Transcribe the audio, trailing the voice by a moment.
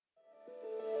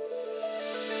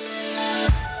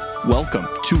Welcome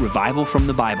to Revival from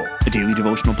the Bible, a daily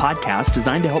devotional podcast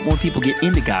designed to help more people get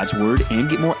into God's Word and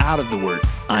get more out of the Word.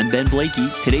 I'm Ben Blakey.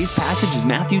 Today's passage is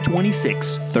Matthew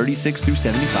 26, 36 through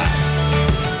 75.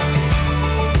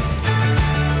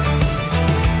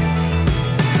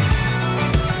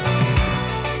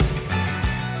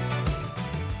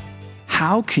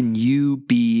 How can you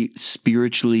be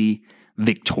spiritually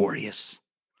victorious?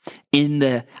 In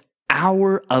the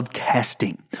hour of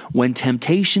testing, when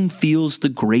temptation feels the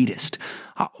greatest,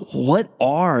 what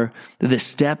are the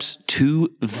steps to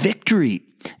victory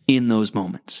in those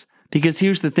moments? Because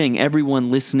here's the thing, everyone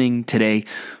listening today,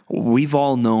 we've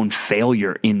all known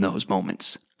failure in those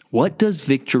moments. What does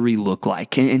victory look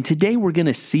like? And today we're going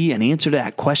to see an answer to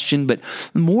that question, but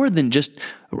more than just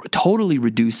totally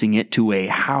reducing it to a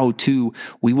how-to,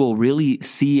 we will really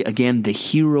see again the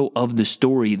hero of the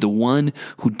story, the one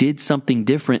who did something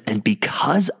different. And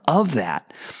because of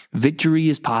that, victory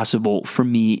is possible for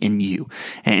me and you.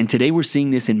 And today we're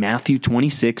seeing this in Matthew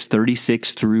 26,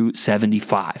 36 through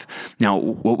 75. Now,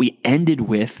 what we ended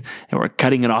with, and we're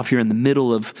cutting it off here in the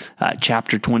middle of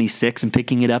chapter 26 and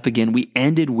picking it up again, we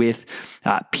ended with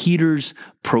Peter's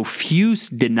profuse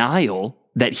denial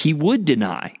that he would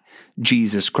deny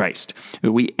Jesus Christ.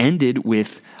 We ended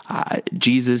with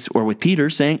with Peter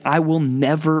saying, I will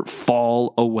never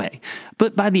fall away.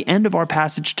 But by the end of our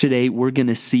passage today, we're going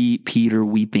to see Peter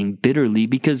weeping bitterly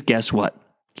because guess what?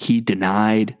 He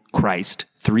denied Christ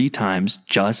 3 times,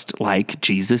 just like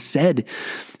Jesus said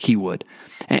he would.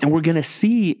 And we're going to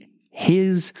see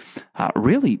his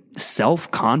really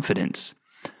self-confidence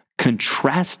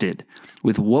contrasted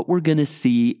with what we're going to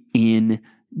see in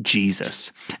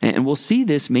Jesus. And we'll see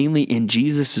this mainly in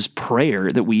Jesus'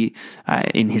 prayer that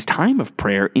in his time of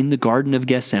prayer in the Garden of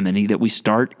Gethsemane that we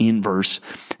start in verse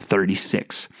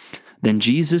 36. Then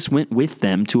Jesus went with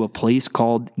them to a place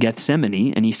called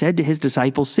Gethsemane, and he said to his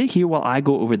disciples, sit here while I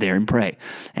go over there and pray.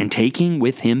 And taking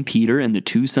with him Peter and the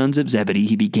 2 sons of Zebedee,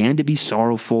 he began to be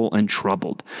sorrowful and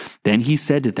troubled. Then he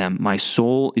said to them, my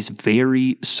soul is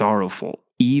very sorrowful,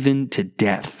 even to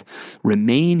death.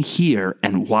 Remain here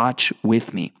and watch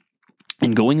with me.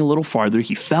 And going a little farther,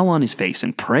 he fell on his face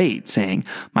and prayed, saying,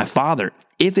 my Father,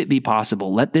 if it be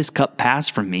possible, let this cup pass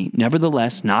from me.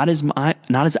 Nevertheless, not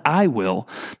as I will,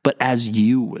 but as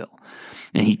you will.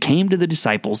 And he came to the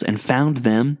disciples and found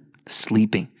them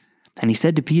sleeping. And he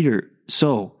said to Peter,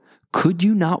 so could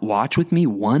you not watch with me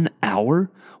 1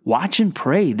 hour? Watch and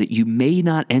pray that you may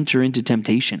not enter into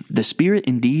temptation. The spirit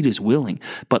indeed is willing,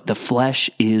 but the flesh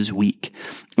is weak.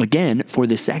 Again, for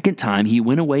the second time, he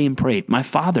went away and prayed, my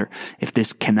Father, if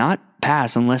this cannot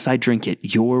pass unless I drink it,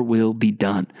 your will be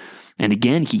done. And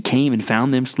again, he came and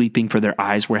found them sleeping, for their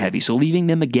eyes were heavy. So leaving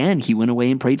them again, he went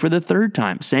away and prayed for the 3rd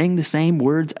time, saying the same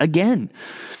words again.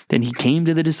 Then he came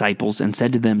to the disciples and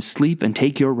said to them, sleep and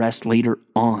take your rest later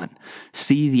on.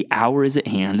 See, the hour is at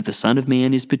hand. The Son of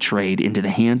Man is betrayed into the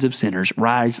hands of sinners.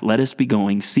 Rise, let us be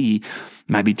going. See,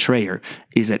 my betrayer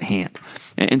is at hand.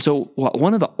 And so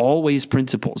one of the always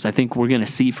principles I think we're going to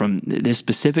see from this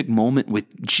specific moment with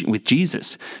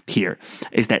Jesus here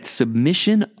is that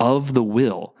submission of the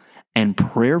will and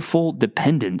prayerful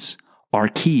dependence are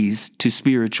keys to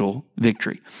spiritual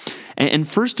victory. And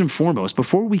first and foremost,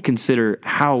 before we consider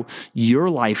how your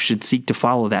life should seek to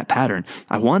follow that pattern,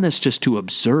 I want us just to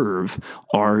observe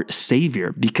our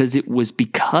Savior, because it was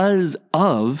because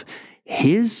of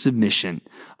his submission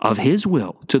of his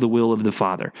will to the will of the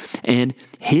Father and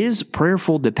his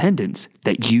prayerful dependence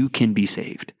that you can be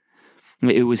saved.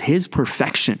 It was his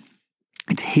perfection.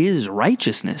 It's his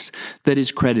righteousness that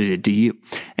is credited to you.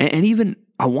 And even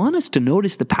I want us to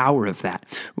notice the power of that.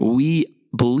 We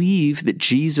believe that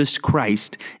Jesus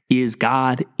Christ is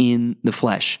God in the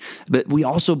flesh, but we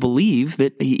also believe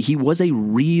that he was a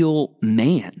real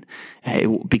man.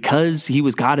 Because he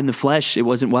was God in the flesh, it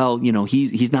wasn't,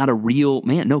 he's not a real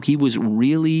man. No, he was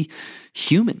really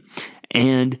human.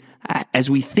 And as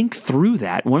we think through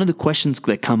that, one of the questions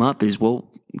that come up is,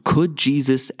 could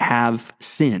Jesus have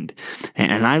sinned?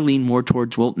 And I lean more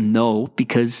towards, no,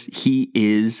 because he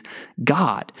is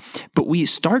God. But we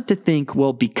start to think,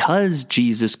 because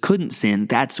Jesus couldn't sin,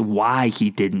 that's why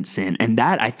he didn't sin. And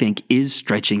that, I think, is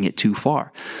stretching it too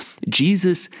far.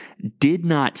 Jesus did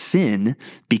not sin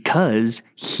because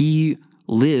he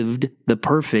lived the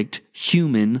perfect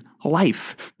human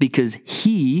life, because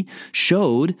he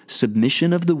showed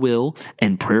submission of the will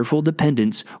and prayerful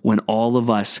dependence when all of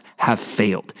us have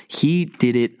failed. He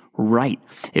did it right.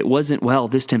 It wasn't,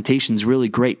 this temptation's really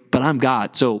great, but I'm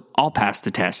God, so I'll pass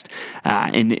the test.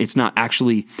 And it's not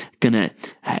actually going to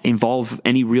involve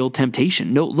any real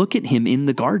temptation. No, look at him in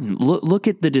the garden. Look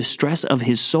at the distress of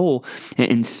his soul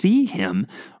and see him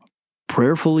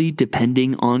prayerfully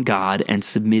depending on God and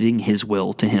submitting his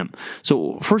will to him.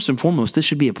 So first and foremost, this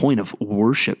should be a point of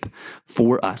worship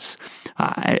for us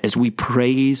as we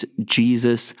praise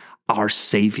Jesus, our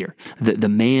Savior, the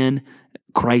man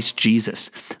Christ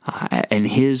Jesus, and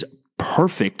his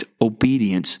perfect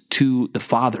obedience to the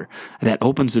Father that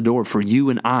opens the door for you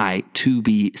and I to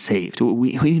be saved.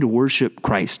 We need to worship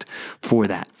Christ for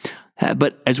that.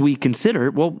 But as we consider,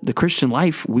 the Christian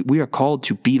life, we are called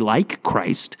to be like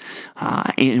Christ.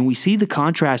 And we see the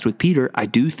contrast with Peter. I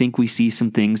do think we see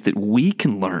some things that we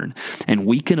can learn and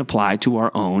we can apply to our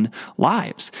own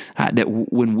lives. That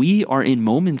when we are in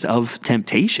moments of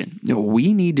temptation,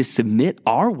 we need to submit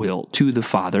our will to the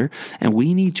Father and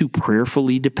we need to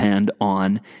prayerfully depend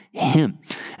on him.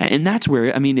 And that's where,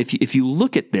 if you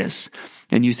look at this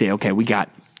and you say, okay, we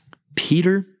got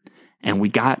Peter and we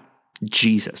got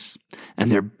Jesus,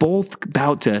 and they're both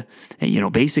about to,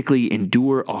 basically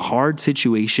endure a hard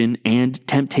situation and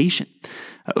temptation.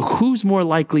 Who's more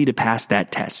likely to pass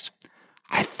that test?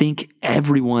 I think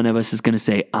every one of us is going to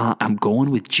say, I'm going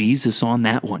with Jesus on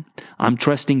that one. I'm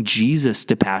trusting Jesus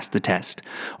to pass the test.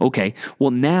 Okay,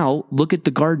 well now look at the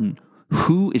garden.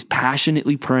 Who is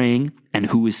passionately praying and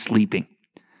who is sleeping?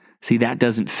 See, that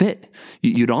doesn't fit.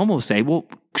 You'd almost say,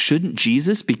 shouldn't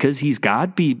Jesus, because he's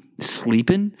God, be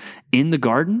sleeping in the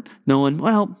garden, knowing,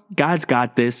 God's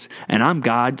got this and I'm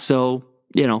God, so,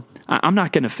 I'm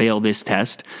not going to fail this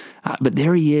test. But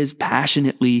there he is,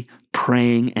 passionately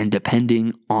praying and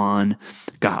depending on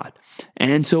God.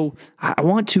 And so I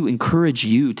want to encourage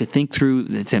you to think through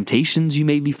the temptations you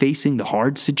may be facing, the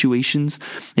hard situations,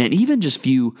 and even just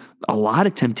view a lot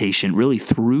of temptation really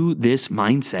through this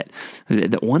mindset.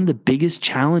 That one of the biggest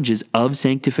challenges of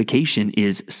sanctification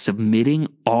is submitting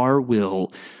our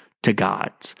will to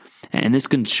God's. And this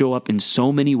can show up in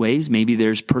so many ways. Maybe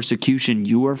there's persecution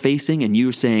you are facing and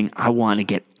you're saying, I want to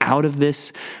get out of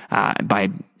this by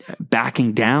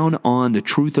backing down on the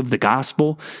truth of the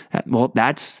gospel.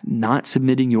 That's not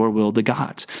submitting your will to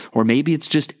God's. Or maybe it's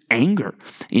just anger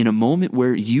in a moment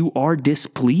where you are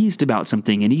displeased about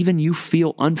something and even you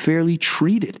feel unfairly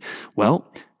treated.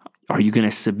 Are you going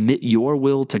to submit your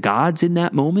will to God's in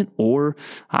that moment or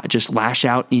just lash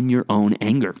out in your own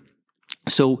anger?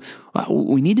 So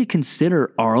we need to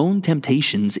consider our own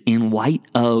temptations in light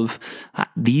of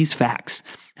these facts.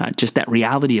 Just that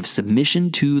reality of submission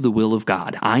to the will of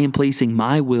God. I am placing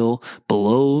my will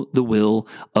below the will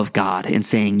of God and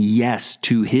saying yes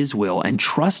to his will and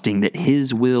trusting that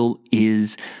his will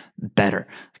is better.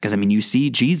 Because, you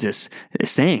see Jesus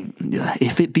saying,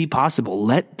 if it be possible,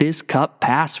 let this cup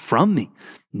pass from me.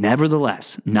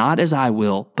 Nevertheless, not as I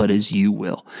will, but as you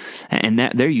will. And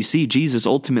there you see Jesus,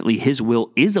 ultimately, his will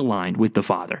is aligned with the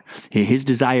Father. His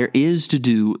desire is to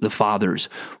do the Father's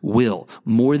will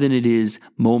more than it is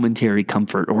momentary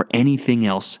comfort or anything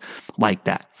else like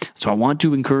that. So I want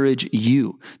to encourage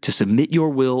you to submit your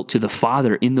will to the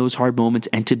Father in those hard moments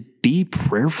and to be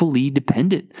prayerfully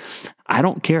dependent. I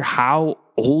don't care how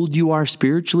old you are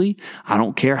spiritually. I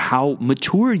don't care how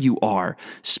mature you are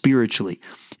spiritually.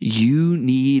 You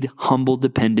need humble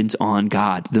dependence on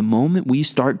God. The moment we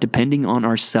start depending on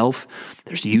ourselves,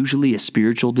 there's usually a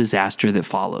spiritual disaster that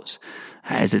follows.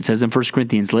 As it says in 1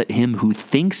 Corinthians, let him who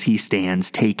thinks he stands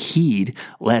take heed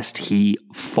lest he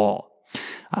fall.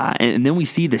 And then we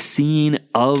see the scene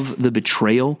of the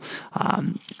betrayal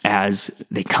as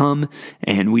they come.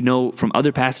 And we know from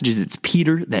other passages it's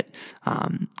Peter that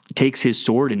takes his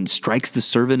sword and strikes the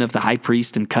servant of the high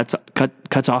priest and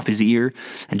cuts off his ear.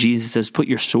 And Jesus says, put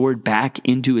your sword back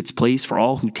into its place, for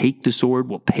all who take the sword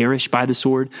will perish by the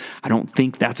sword. I don't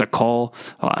think that's a call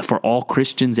for all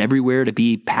Christians everywhere to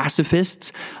be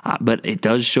pacifists, but it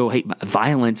does show,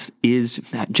 violence is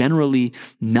generally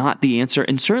not the answer,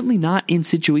 and certainly not in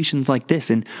situations like this.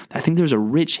 And I think there's a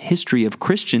rich history of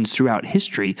Christians throughout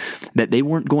history that they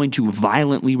weren't going to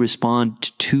violently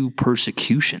respond to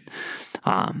persecution.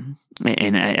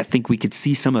 And I think we could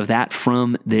see some of that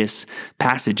from this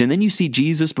passage. And then you see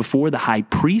Jesus before the high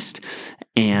priest,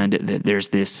 and there's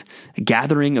this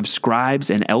gathering of scribes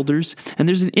and elders. And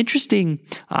there's an interesting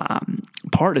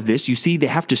part of this. You see they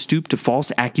have to stoop to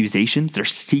false accusations. They're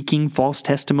seeking false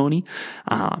testimony.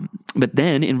 But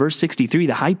then in verse 63,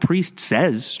 the high priest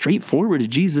says straightforward to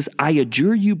Jesus, I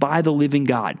adjure you by the living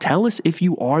God, tell us if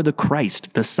you are the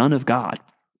Christ, the Son of God.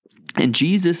 And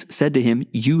Jesus said to him,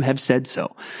 you have said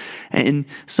so. And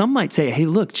some might say, hey,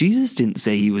 look, Jesus didn't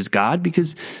say he was God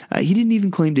because he didn't even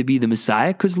claim to be the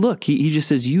Messiah. Because look, he just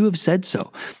says, you have said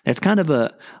so. That's kind of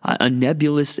a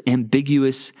nebulous,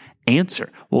 ambiguous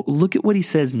Answer. Well, look at what he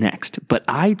says next. But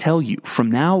I tell you,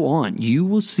 from now on, you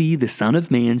will see the Son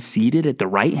of Man seated at the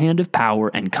right hand of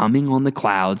power and coming on the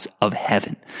clouds of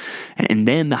heaven. And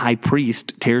then the high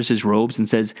priest tears his robes and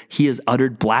says, he has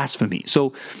uttered blasphemy.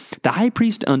 So the high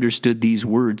priest understood these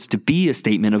words to be a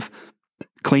statement of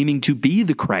claiming to be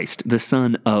the Christ, the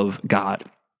Son of God.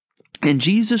 And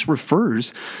Jesus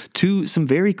refers to some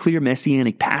very clear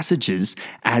messianic passages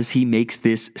as he makes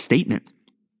this statement.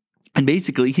 And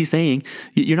basically, he's saying,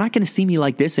 you're not going to see me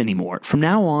like this anymore. From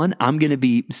now on, I'm going to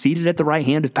be seated at the right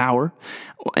hand of power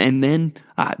and then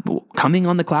coming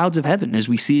on the clouds of heaven. As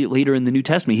we see it later in the New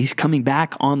Testament, he's coming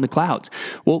back on the clouds.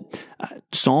 Well,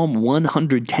 Psalm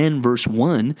 110 verse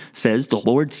 1 says, the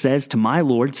Lord says to my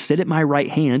Lord, sit at my right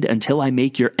hand until I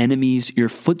make your enemies your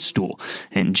footstool.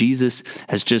 And Jesus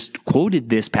has just quoted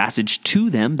this passage to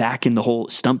them back in the whole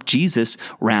Stump Jesus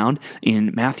round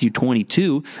in Matthew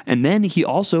 22. And then he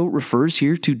also refers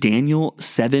here to Daniel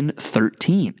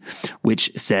 7:13,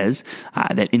 which says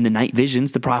that in the night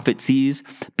visions, the prophet sees,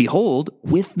 behold,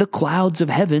 with the clouds of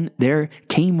heaven, there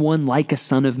came one like a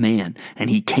son of man. And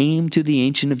he came to the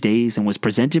Ancient of Days and was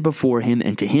presented before him,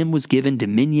 and to him was given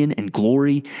dominion and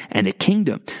glory and a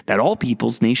kingdom, that all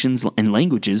peoples, nations, and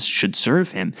languages should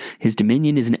serve him. His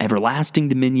dominion is an everlasting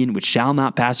dominion which shall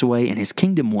not pass away, and his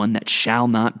kingdom one that shall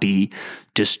not be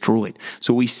destroyed.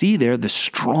 So we see there the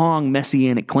strong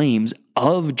messianic claims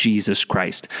of Jesus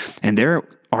Christ. And there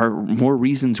are more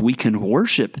reasons we can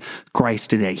worship Christ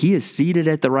today. He is seated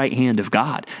at the right hand of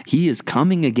God. He is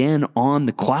coming again on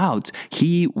the clouds.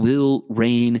 He will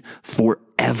reign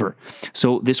forever.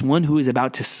 So this one who is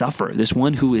about to suffer, this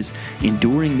one who is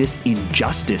enduring this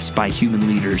injustice by human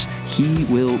leaders, he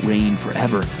will reign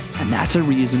forever. And that's a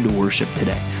reason to worship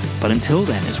today. But until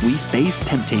then, as we face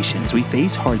temptation, as we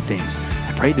face hard things,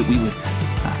 I pray that we would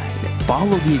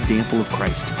follow the example of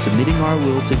Christ, submitting our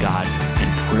will to God's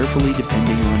and prayerfully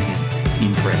depending on Him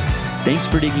in prayer. Thanks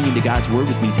for digging into God's Word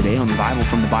with me today on Revival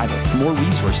from the Bible. For more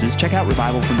resources, check out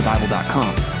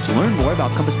revivalfromthebible.com. To learn more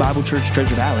about Compass Bible Church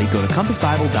Treasure Valley, go to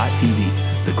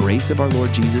compassbible.tv. The grace of our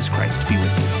Lord Jesus Christ be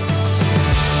with you.